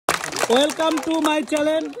Welcome to my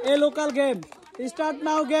challenge, a local game. Start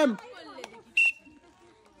now game.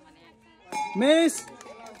 Miss.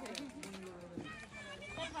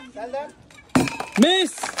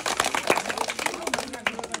 Miss.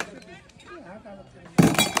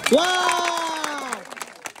 Wow!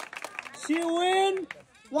 She win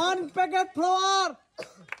 1 packet flour.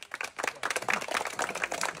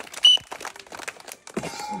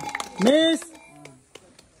 Miss.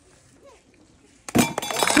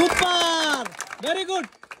 Super! Very good.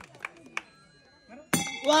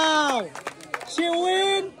 Wow! She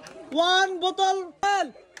win 1 bottle.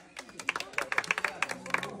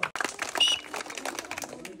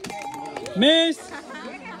 Miss.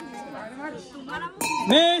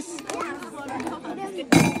 Miss.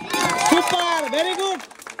 Super! Very good.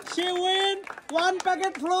 She win 1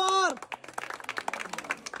 packet flour.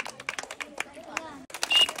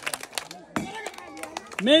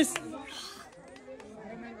 Miss.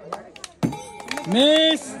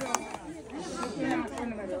 Miss.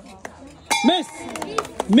 Miss.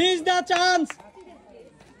 Miss the chance.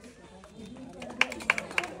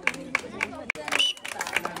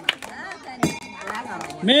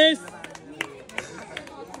 Miss.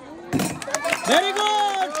 Very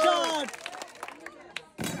good shot.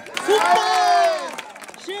 Super.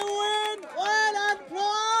 She win oil and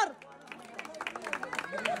flour.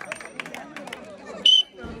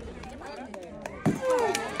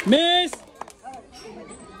 Miss.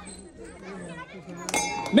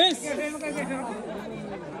 Miss.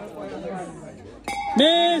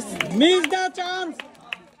 Miss. Miss the chance.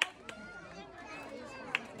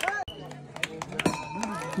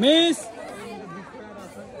 Miss.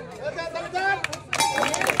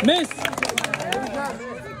 Miss.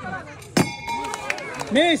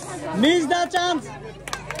 Miss. Miss the chance.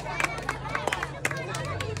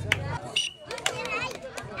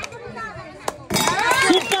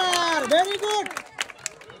 Super. Very good.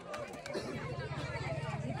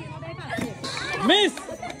 Miss.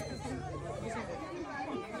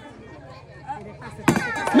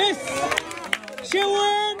 Miss. She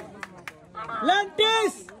win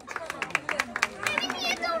lentils.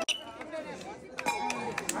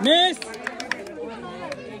 Miss.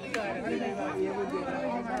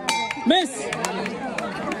 Miss.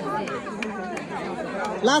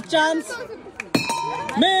 Last chance.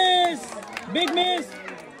 Miss. Big miss.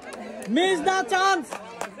 Miss the chance.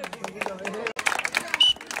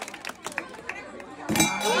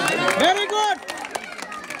 Very good.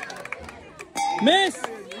 Miss.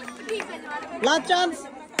 Last chance.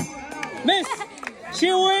 Miss.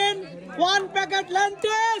 She win 1 packet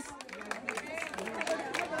lentils.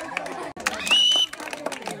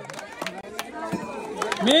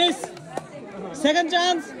 Miss. Second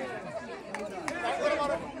chance.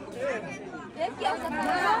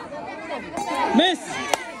 Miss.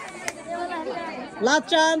 Last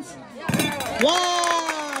chance.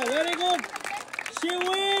 Wow, very good. She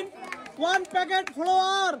win 1 packet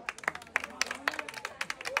flour.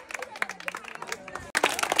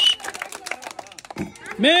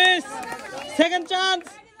 Miss. Second chance.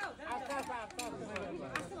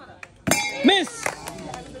 Miss.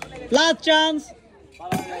 Last chance.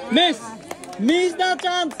 Miss. Miss the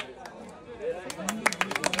chance.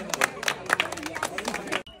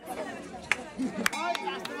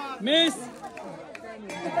 Miss.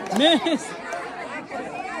 Miss.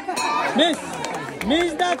 Miss.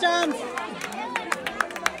 Miss the chance.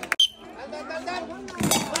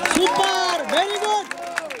 Super. Very good.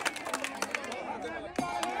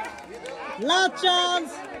 Last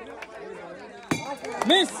chance.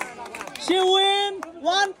 Miss. She win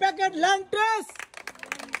 1 packet lentils.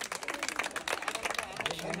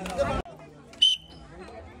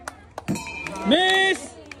 Miss.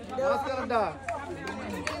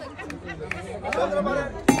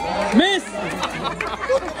 Miss.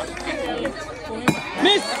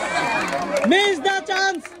 Miss. Miss the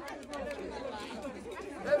chance.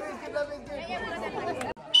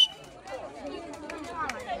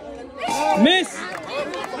 Miss.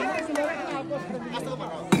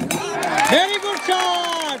 Very good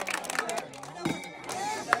shot.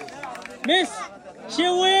 Miss. She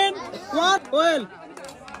win 1 oil.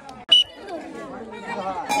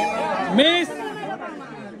 Miss.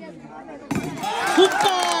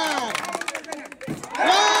 Super.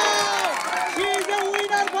 Wow. She is a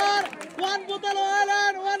winner for 1 bottle oil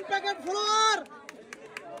and 1 packet flour.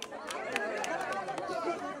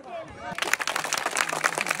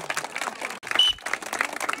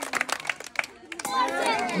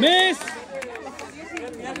 Miss.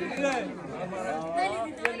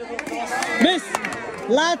 Miss.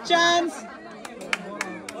 Last chance.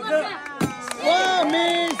 Oh,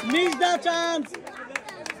 miss the chance.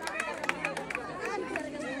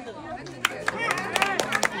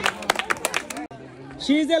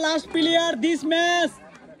 She is the last player this match.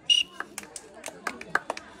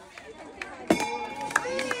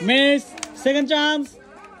 Miss. Second chance.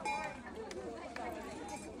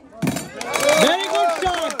 Very good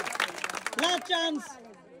shot. Last chance.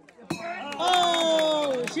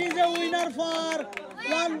 Oh, she's a winner for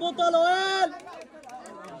 1 bottle oil.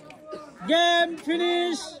 Game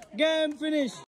finish. Game finish.